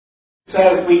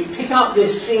So we pick up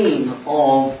this theme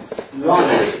of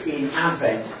life in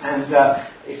Advent, and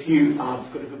if you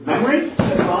have got a good memory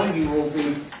so far, you will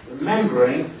be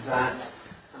remembering that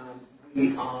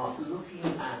we are looking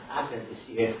at Advent this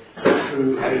year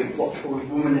through what's called a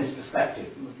womanist perspective,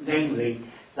 namely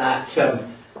that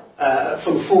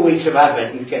for the 4 weeks of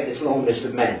Advent you get this long list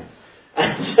of men,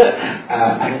 and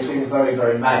it's all very,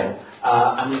 very male,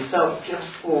 and we felt just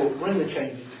for when the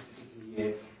changes this particular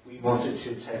year, we wanted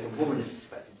to take a womanist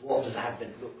perspective. What does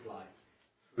Advent look like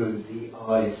through the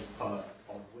eyes of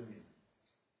women?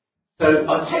 So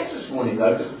our text this morning,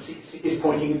 though, is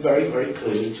pointing very, very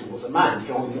clearly towards a man,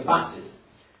 John the Baptist.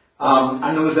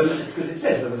 And there was because it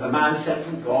says there was a man sent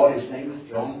from God, his name was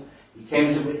John. He came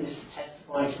as a witness to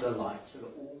testify to the light, so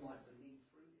that all might believe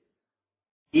through him.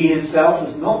 He himself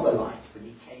was not the light, but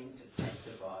he came to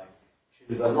testify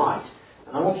to the light.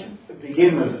 And I want to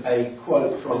begin with a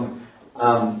quote from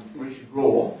Richard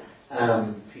Rohr,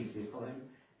 peace be upon him,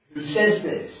 who says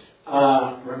this: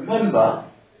 remember,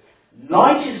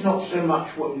 light is not so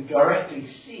much what you directly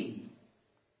see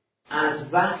as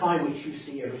that by which you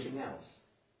see everything else.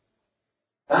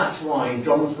 That's why in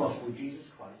John's Gospel, Jesus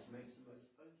Christ makes the most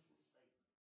boastful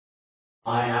statement: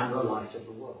 I am the light of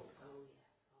the world.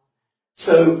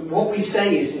 So what we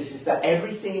say is that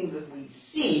everything that we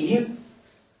see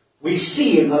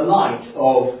in the light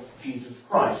of Jesus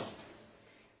Christ.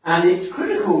 And it's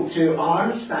critical to our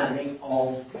understanding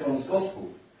of John's Gospel,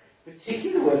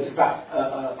 particularly words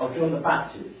of John the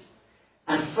Baptist,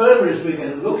 and further, as we're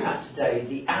going to look at today,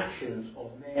 the actions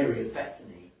of Mary of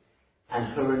Bethany and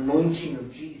her anointing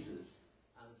of Jesus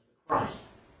as the Christ,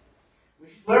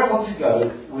 which is where I want to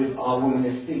go with our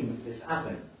womanist theme of this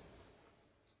Advent.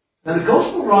 Now, the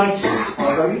Gospel writers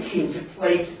are very keen to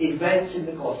place events in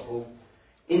the Gospel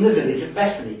in the village of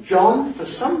Bethany. John, for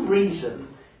some reason,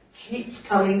 keeps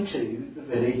coming to the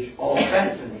village of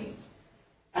Bethany.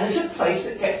 And it's a place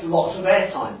that gets lots of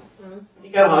airtime. When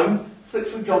you go home,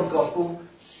 flip through John's Gospel,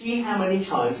 see how many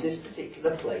times this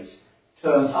particular place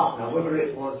turns up. Now, whether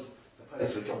it was the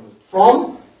place where John was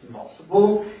from,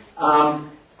 impossible,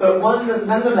 but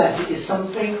nonetheless it is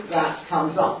something that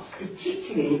comes up,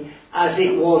 particularly as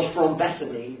it was from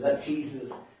Bethany that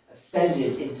Jesus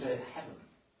ascended into heaven.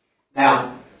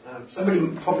 Now, somebody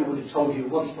probably would have told you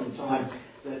once upon a time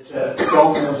that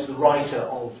John was the writer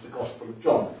of the Gospel of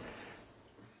John.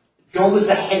 John was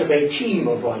the head of a team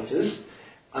of writers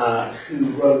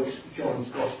who wrote John's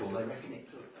Gospel. They reckon it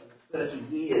took over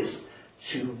 30 years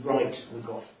to write the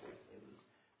Gospel. It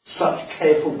was such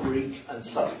careful Greek and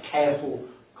such careful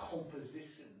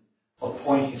composition of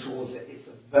pointing towards it. It's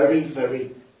a very,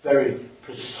 very, very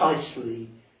precisely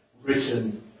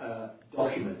written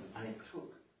document, and it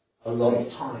took a lot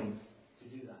of time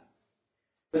to do that.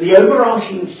 But the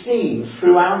overarching theme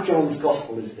throughout John's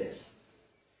Gospel is this: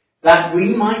 that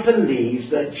we might believe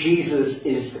that Jesus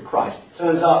is the Christ. It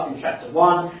turns up in chapter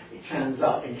 1, it turns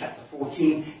up in chapter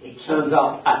 14, it turns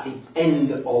up at the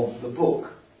end of the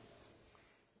book.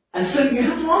 And so you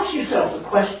have to ask yourself the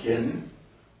question,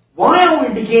 why are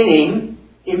we beginning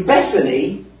in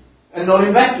Bethany and not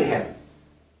in Bethlehem?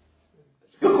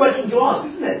 It's a good question to ask,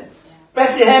 isn't it? Yeah.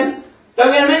 Bethlehem,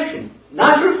 don't get a mention.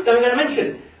 Nazareth, don't get a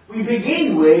mention. We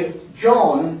begin with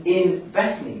John in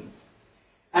Bethany.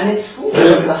 And it's for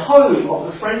the home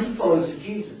of the friends and followers of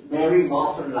Jesus, Mary,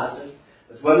 Martha and Lazarus,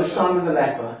 as well as Simon the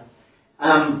leper,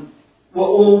 were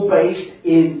all based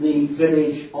in the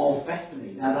village of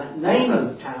Bethany. Now the name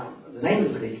of the town, the name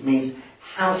of the village means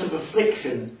house of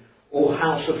affliction or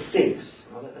house of figs.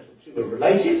 I don't know if the two are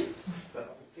related, but I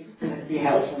think it'd be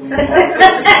helpful.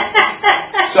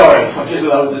 Sorry, I've just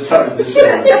lowered the tone of the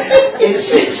sermon. It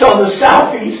sits on the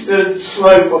southeastern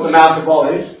slope of the Mount of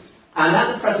Olives, and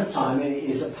at the present time it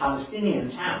is a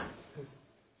Palestinian town.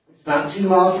 It's about 2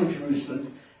 miles from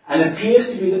Jerusalem, and appears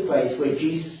to be the place where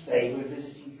Jesus stayed when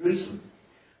visiting Jerusalem.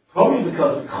 Probably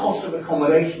because the cost of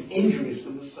accommodation in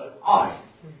Jerusalem was so high.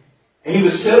 And he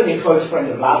was certainly a close friend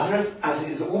of Lazarus, as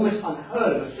it is almost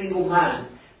unheard of a single man,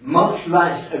 much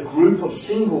less a group of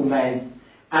single men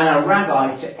and a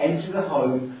rabbi, to enter the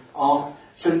home of...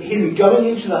 So him going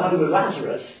into the home of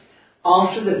Lazarus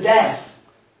after the death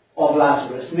of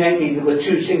Lazarus, namely there were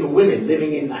 2 single women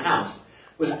living in the house,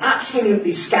 was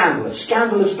absolutely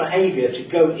scandalous behaviour to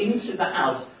go into the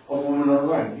house of a woman on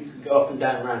her own. You can go up and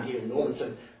down around here in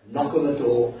Normanton, knock on the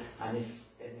door, and if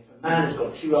a man has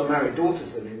got 2 unmarried daughters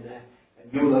living there,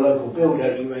 and you're the local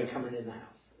builder, you ain't coming in the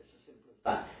house. It's as simple as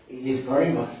that. It is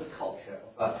very much the culture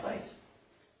of that place.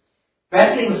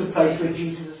 Bethany was a place where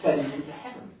Jesus ascended into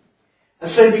heaven.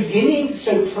 And so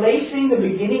placing the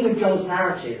beginning of John's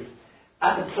narrative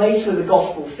at the place where the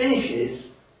Gospel finishes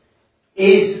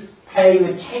is paying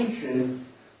attention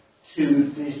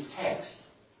to this text.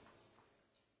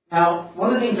 Now,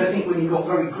 one of the things I think when you've got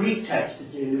very Greek text to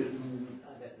do, I don't know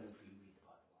if you read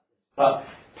the Bible, but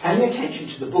paying attention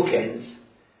to the bookends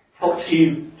helps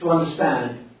you to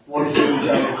understand what is really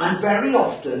going on. And very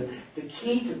often, the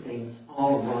key to things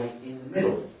are right in the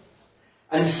middle.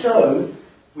 And so,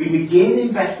 we begin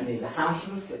in Bethany, the house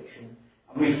of affliction,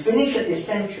 and we finish at the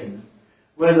ascension,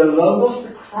 where the Logos,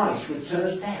 the Christ,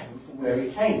 returns to heaven from where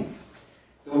he came.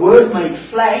 The Word made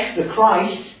flesh, the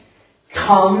Christ,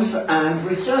 comes and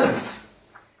returns.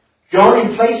 John,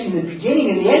 in placing the beginning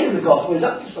and the end of the gospel, is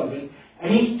up to something,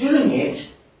 and he's doing it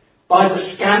by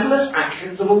the scandalous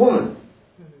actions of a woman.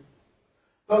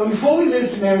 But before we move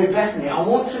to Mary of Bethany, I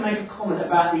want to make a comment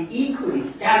about the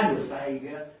equally scandalous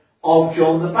behaviour of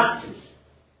John the Baptist.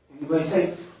 And you may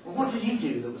say, well, what did he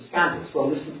do that was scandalous? Well,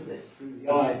 listen to this,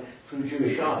 through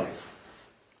Jewish eyes.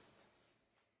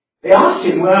 They asked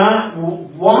him, well,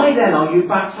 why then are you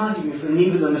baptizing me from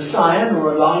neither the Messiah,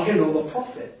 nor Elijah, nor the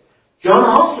prophet? John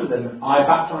answered them, I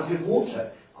baptize with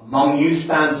water. Among you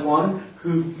stands one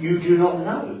who you do not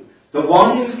know, the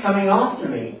one who is coming after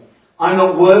me. I'm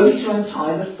not worthy to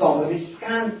untie the thong of his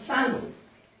sandal.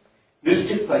 This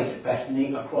took place at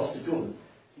Bethany across the Jordan.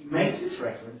 He makes this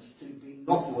reference to being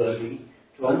not worthy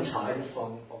to untie the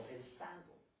thong of his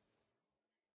sandal.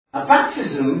 Now,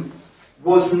 baptism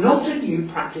was not a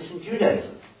new practice in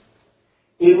Judaism.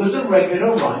 It was a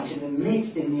regular rite in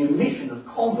the admission of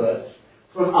converts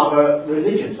from other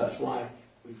religions. That's why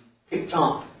we picked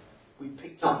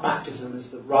up baptism as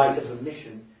the rite of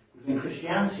admission within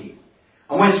Christianity.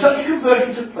 And when such a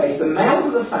conversion took place, the males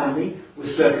of the family were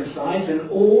circumcised and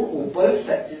all or both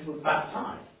sexes were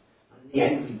baptized. And in the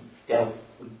end,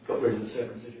 we got rid of the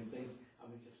circumcision thing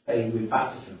and we just stayed with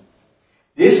baptism.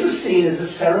 This was seen as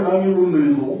a ceremonial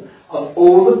removal of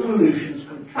all the pollutions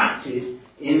contracted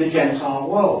in the Gentile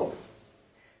world.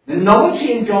 The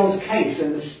novelty in John's case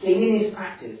and the sting in his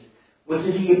practice was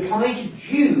that he applied to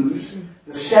Jews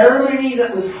the ceremony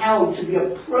that was held to be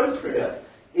appropriate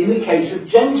in the case of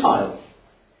Gentiles.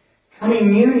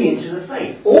 Communion to the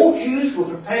faith. All Jews were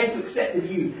prepared to accept the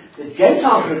view that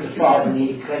Gentiles were defiled and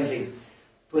needed cleansing.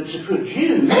 But to put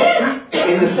Jews in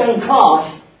the same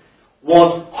class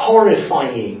was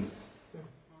horrifying.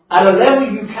 At a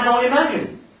level you cannot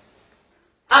imagine.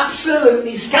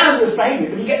 Absolutely scandalous behaviour,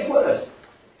 but it gets worse.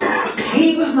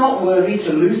 He was not worthy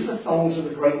to loose the thongs of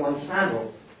the Great One's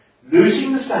sandal.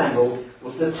 Loosing the sandal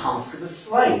was the task of a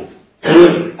slave.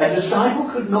 A disciple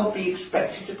could not be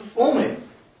expected to perform it.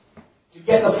 To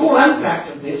get the full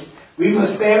impact of this, we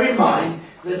must bear in mind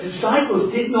that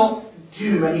disciples did not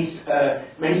do many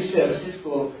services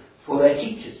for their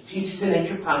teachers. Teachers in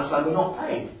ancient Palestine were not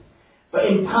paid. But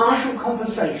in partial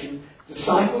compensation,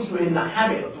 disciples were in the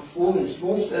habit of performing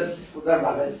small services for their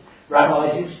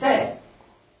rabbis instead.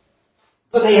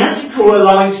 But they had to draw a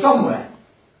line somewhere.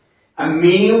 And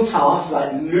menial tasks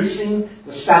like loosing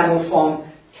the sandal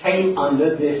thong came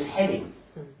under this heading.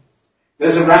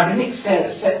 There's a rabbinic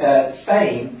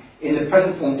saying in the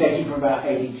present form dating from about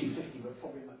AD 250, but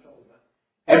probably much older.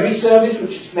 Every service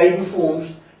which a slave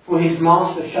performs for his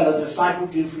master shall a disciple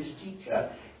do for his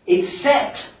teacher,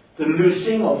 except the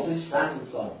loosing of the sandal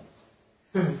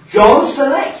thong. John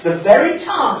selects the very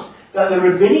task that the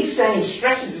rabbinic saying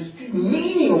stresses as too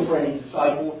menial for any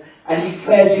disciple and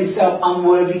declares himself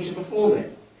unworthy to perform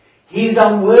it. He is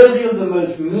unworthy of the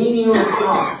most menial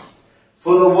task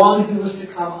for the one who was to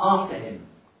come after him.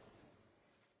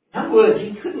 In other words,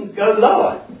 he couldn't go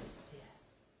lower.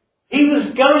 He was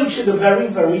going to the very,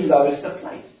 very lowest of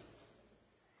place.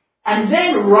 And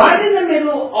then right in the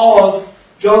middle of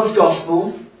John's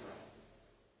Gospel,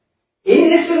 in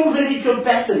this little village of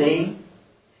Bethany,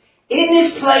 in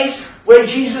this place where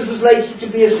Jesus was later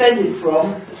to be ascended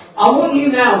from, I want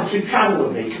you now to travel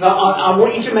with me, because I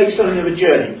want you to make something of a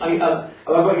journey. Have I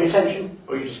got your attention?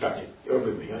 Or are you distracted? You're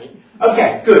with me, aren't you?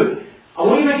 Okay, good. I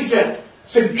want you to make a journey.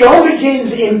 So John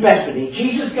begins in Bethany.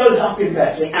 Jesus goes up in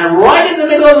Bethany. And right in the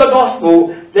middle of the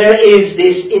Gospel, there is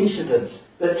this incident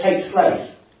that takes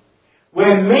place.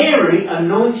 Where Mary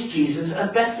anoints Jesus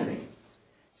at Bethany.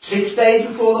 6 days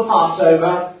before the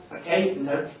Passover. Okay,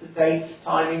 note the dates,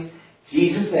 timings.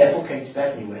 Jesus therefore came to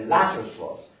Bethany where Lazarus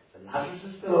was. So Lazarus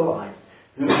is still alive.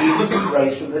 Whom Jesus had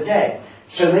raised from the dead.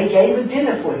 So they gave a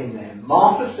dinner for him there.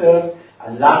 Martha served.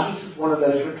 And Lazarus was one of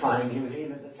those reclining with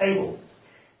him at the table.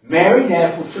 Mary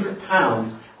therefore took a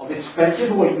pound of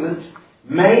expensive ointment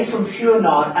made from pure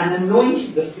nard and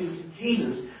anointed the feet of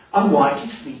Jesus and wiped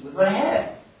his feet with her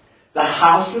hair. The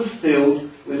house was filled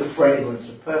with the fragrance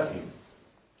of perfume.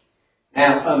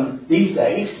 Now, these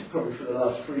days, probably for the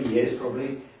last 3 years,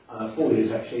 4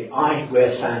 years actually, I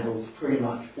wear sandals pretty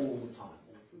much all the time.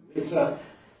 Winter,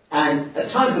 and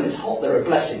at times when it's hot, they're a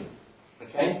blessing.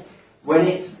 Okay? When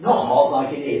it's not hot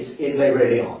like it is, they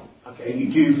really aren't. Okay?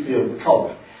 You do feel the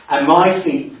cold. And my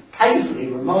feet painfully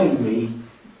remind me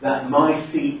that my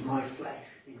feet, my flesh,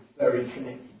 is very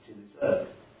connected to this earth.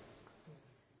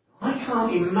 I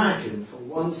can't imagine for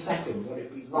 1 second what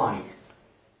it'd be like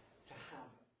to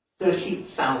have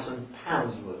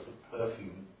 £30,000 worth of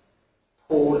perfume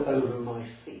poured over my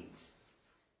feet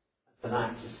as an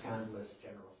act of scandalous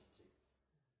generosity.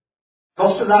 The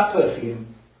cost of that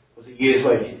perfume was a year's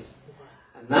wages.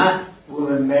 And that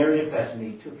woman, Mary of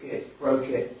Bethany, took it, broke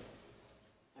it,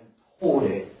 and poured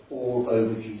it all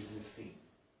over Jesus' feet.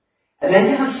 And then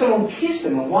to have someone kiss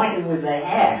them and wipe them with their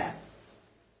hair,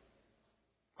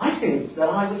 I think that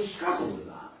I would struggle with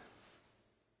that.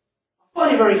 I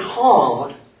find it very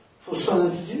hard for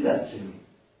someone to do that to me.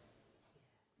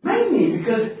 Mainly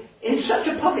because in such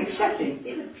a public setting,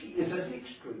 it appears as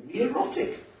extremely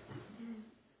erotic.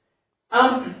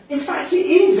 In fact, it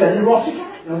is an erotic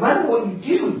act. No matter what you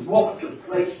do with what took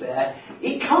place there,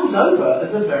 it comes over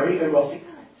as a very erotic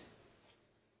act.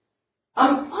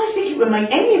 I think it would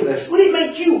make any of us, would it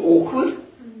make you awkward?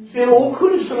 Feel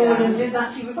awkward if someone did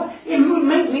that to you? It would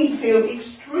make me feel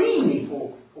extremely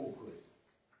awkward.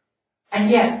 And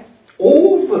yet,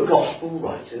 all the gospel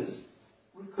writers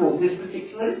record this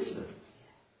particular incident.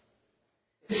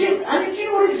 See, and do you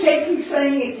know what it's exactly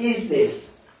saying? It is this.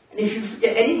 And if you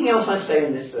forget anything else I say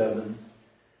in this sermon,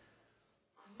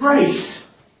 grace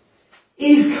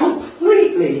is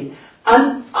completely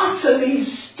and utterly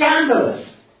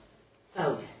scandalous.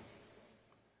 Oh.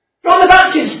 John the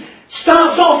Baptist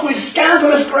starts off with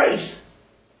scandalous grace.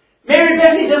 Mary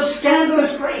Bethany does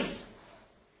scandalous grace.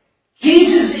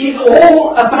 Jesus is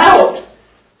all about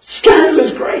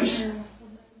scandalous grace.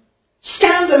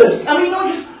 Scandalous. I mean,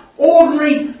 not just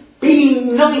ordinary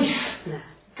being nice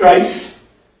grace.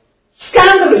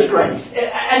 Scandalous grace.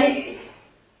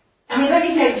 And let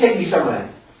me take you somewhere.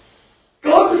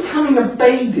 God becoming a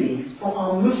baby for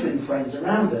our Muslim friends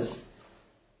around us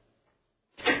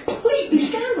is completely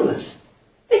scandalous.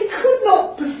 They could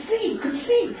not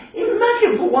conceive.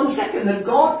 Imagine for 1 second that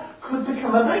God could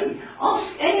become a baby.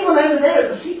 Ask anyone over there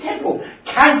at the Sea Temple,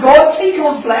 can God take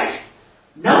on flesh?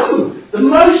 No. The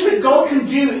most that God can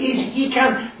do is He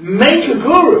can make a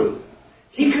guru.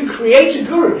 He can create a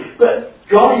guru. But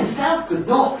God Himself could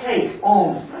not take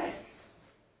on flesh.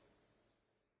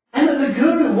 And that the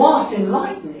guru, whilst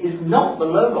enlightened, is not the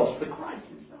Logos, the Christ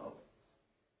Himself.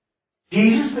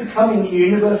 Jesus becoming the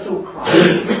universal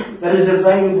Christ that is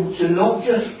available to not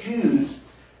just Jews,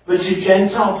 but to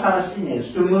Gentile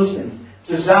Palestinians, to Muslims,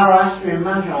 to Zoroastrian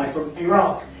Magi from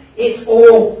Iraq. It's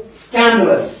all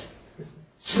scandalous.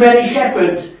 Smelly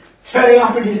shepherds turning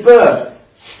up at His birth.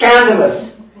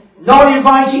 Scandalous. Not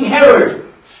inviting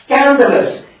Herod.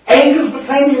 Scandalous. Angels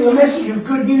proclaiming the message of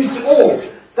good news to all.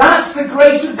 That's the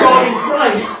grace of God in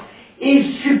Christ.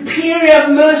 Is superior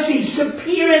mercy,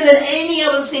 superior than any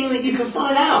other thing that you can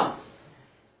find out.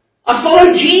 I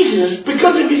follow Jesus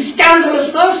because of His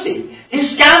scandalous mercy,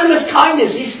 His scandalous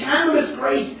kindness, His scandalous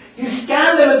grace, His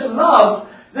scandalous love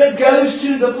that goes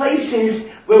to the places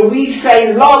where we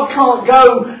say, love can't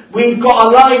go, we've got a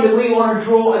line that we want to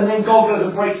draw, and then God goes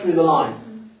and breaks through the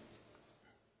line.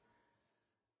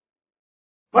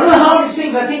 One of the hardest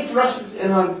things I think for us,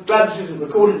 and I'm glad this isn't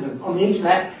recorded on the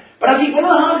internet, but I think one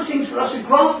of the hardest things for us to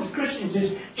grasp as Christians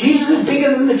is Jesus is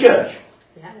bigger than the church.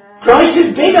 Christ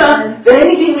is bigger than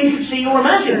anything we could see or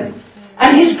imagine.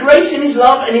 And His grace and His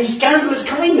love and His scandalous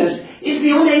kindness is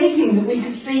beyond anything that we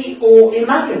could see or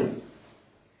imagine.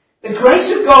 The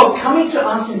grace of God coming to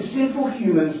us in sinful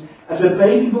humans as a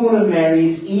baby born of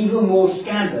Mary is even more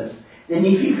scandalous than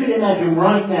if you could imagine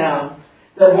right now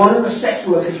that one of the sex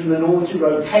workers from the Normandy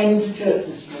Road came into church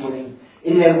this morning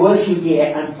in their working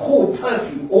gear and poured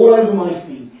perfume all over my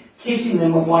feet, kissing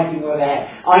them and wiping their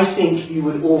hair. I think you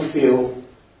would all feel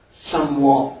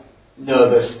somewhat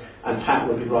nervous, and Pat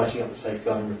will be writing up the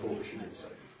safeguarding report if she did so.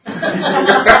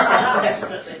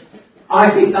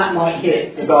 I think that might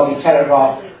hit the Derby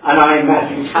Telegraph, and I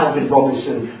imagine Calvin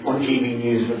Robinson on GB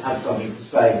News would have something to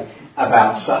say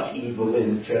about such evil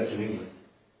in the Church of England.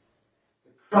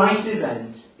 The Christ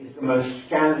event is the most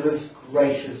scandalous,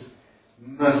 gracious,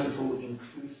 merciful,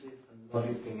 inclusive and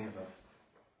loving thing ever.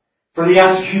 From the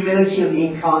utter humility of the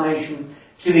Incarnation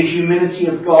to the humility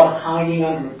of God hiding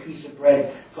under a piece of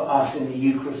bread for us in the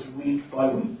Eucharist week by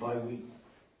week by week.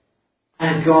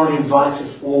 And God invites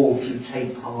us all to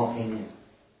take part in it.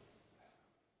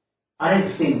 I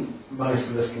don't think most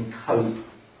of us can cope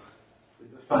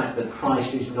with the fact that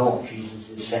Christ is not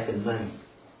Jesus' second name.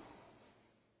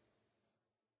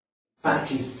 In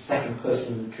fact, he's the second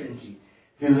person of the Trinity,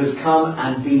 who has come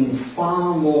and been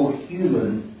far more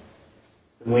human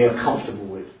than we are comfortable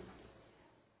with.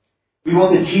 We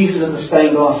want the Jesus of the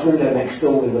stained glass window next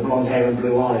door with the blonde hair and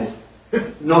blue eyes,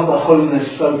 not the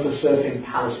homeless sofa-surfing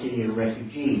Palestinian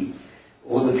refugee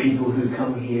or the people who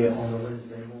come here on a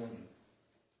Wednesday morning.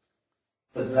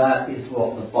 But that is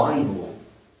what the Bible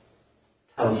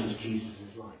tells us Jesus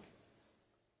is like.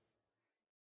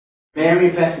 Mary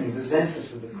of Bethany presents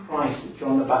us with the Christ that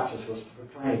John the Baptist was to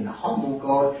proclaim, the humble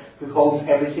God who holds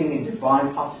everything in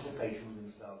divine participation with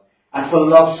himself, and for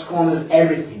love squanders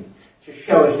everything to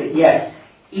show us that yes,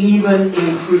 even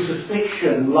in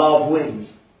crucifixion, love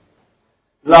wins.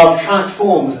 Love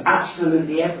transforms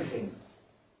absolutely everything.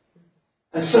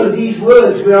 And so these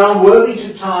words, we are unworthy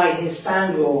to tie his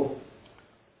sandal,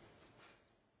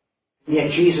 and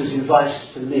yet Jesus invites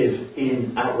us to live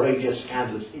in outrageous,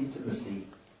 scandalous intimacy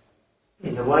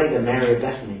in the way that Mary of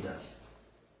Bethany does.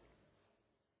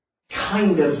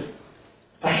 Kind of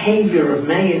behaviour of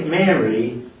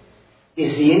Mary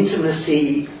is the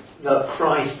intimacy that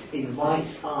Christ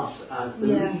invites us as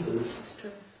believers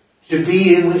to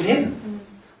be in with him.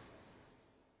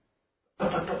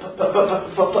 But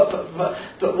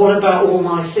what about all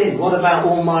my sin? What about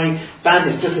all my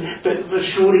badness? But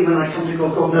surely when I come to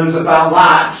God, God knows about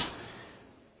that.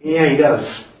 Yeah, he does.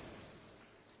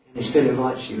 And he still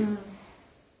invites you.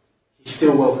 He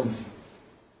still welcomes you.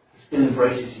 He still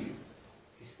embraces you.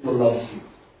 He still loves you.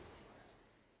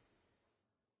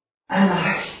 And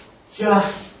I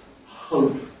just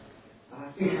hope, and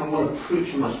I think I want to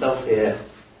preach to myself here,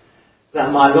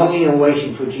 that my longing and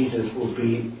waiting for Jesus will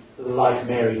be like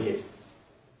Mary did.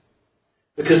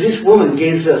 Because this woman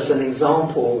gives us an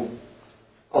example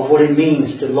of what it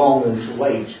means to long and to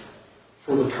wait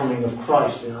for the coming of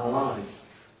Christ in our lives.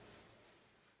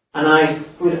 And I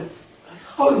would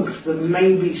hope that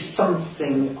maybe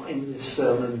something in this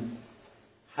sermon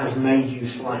has made you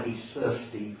slightly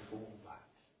thirsty for that.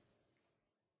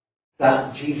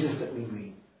 That Jesus that we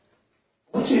read.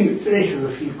 I want to finish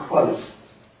with a few quotes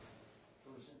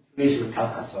from St. Teresa of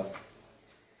Calcutta.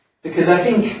 Because I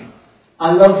think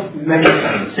I love many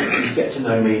saints. If you get to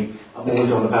know me, I'm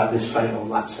always on about this saint or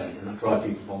that saint, and I drive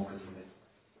people bonkers with it.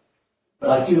 But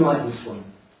I do like this one.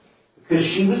 Because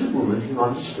she was a woman who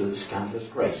understood scandalous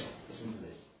grace. Listen to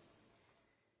this.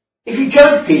 If you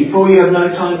judge people, you have no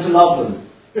time to love them.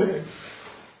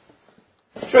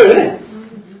 True, isn't it?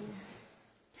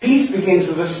 Peace begins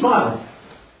with a smile.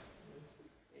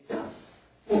 It does.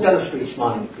 Walk down the street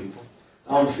smiling at people.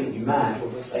 I don't think you're mad,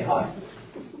 or they'll say hi.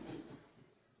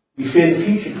 We fear the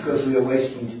future because we are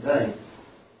wasting today.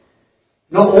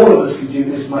 Not all of us can do,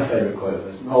 this is my favourite quote of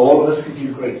this, not all of us can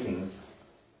do great things,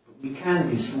 but we can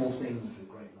do small things with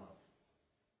great love.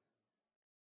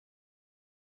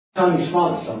 Time you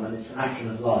smile at someone, it's an action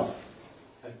of love,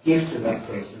 a gift to that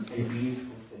person, a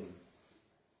beautiful thing.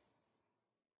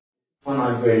 One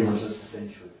I very much just to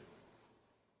finish with.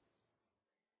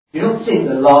 Do not think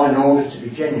that love, in order to be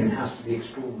genuine, has to be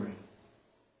extraordinary.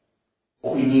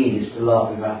 What we need is to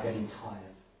love without getting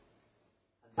tired.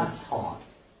 And that's hard.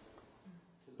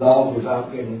 To love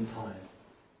without getting tired.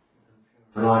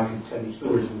 And I can tell you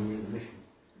stories when you're in the mission.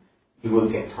 You will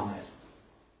get tired.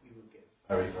 You will get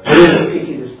very, very tired.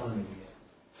 Particularly this time of year.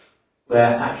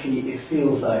 Where actually it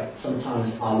feels like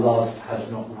sometimes our love has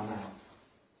not run out.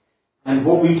 And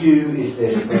what we do is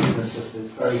this, brothers and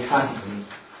sisters, very tragically,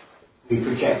 we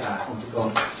project that onto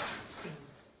God.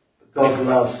 But God's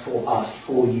love for us,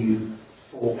 for you,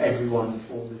 for everyone,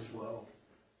 for this world,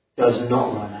 does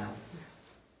not run out.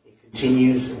 It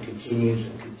continues and continues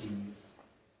and continues.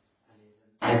 And is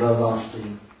an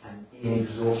everlasting and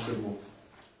inexhaustible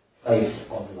place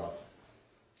of love.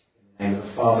 In the name of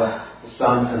the Father, the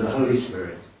Son, and the Holy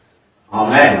Spirit.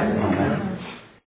 Amen.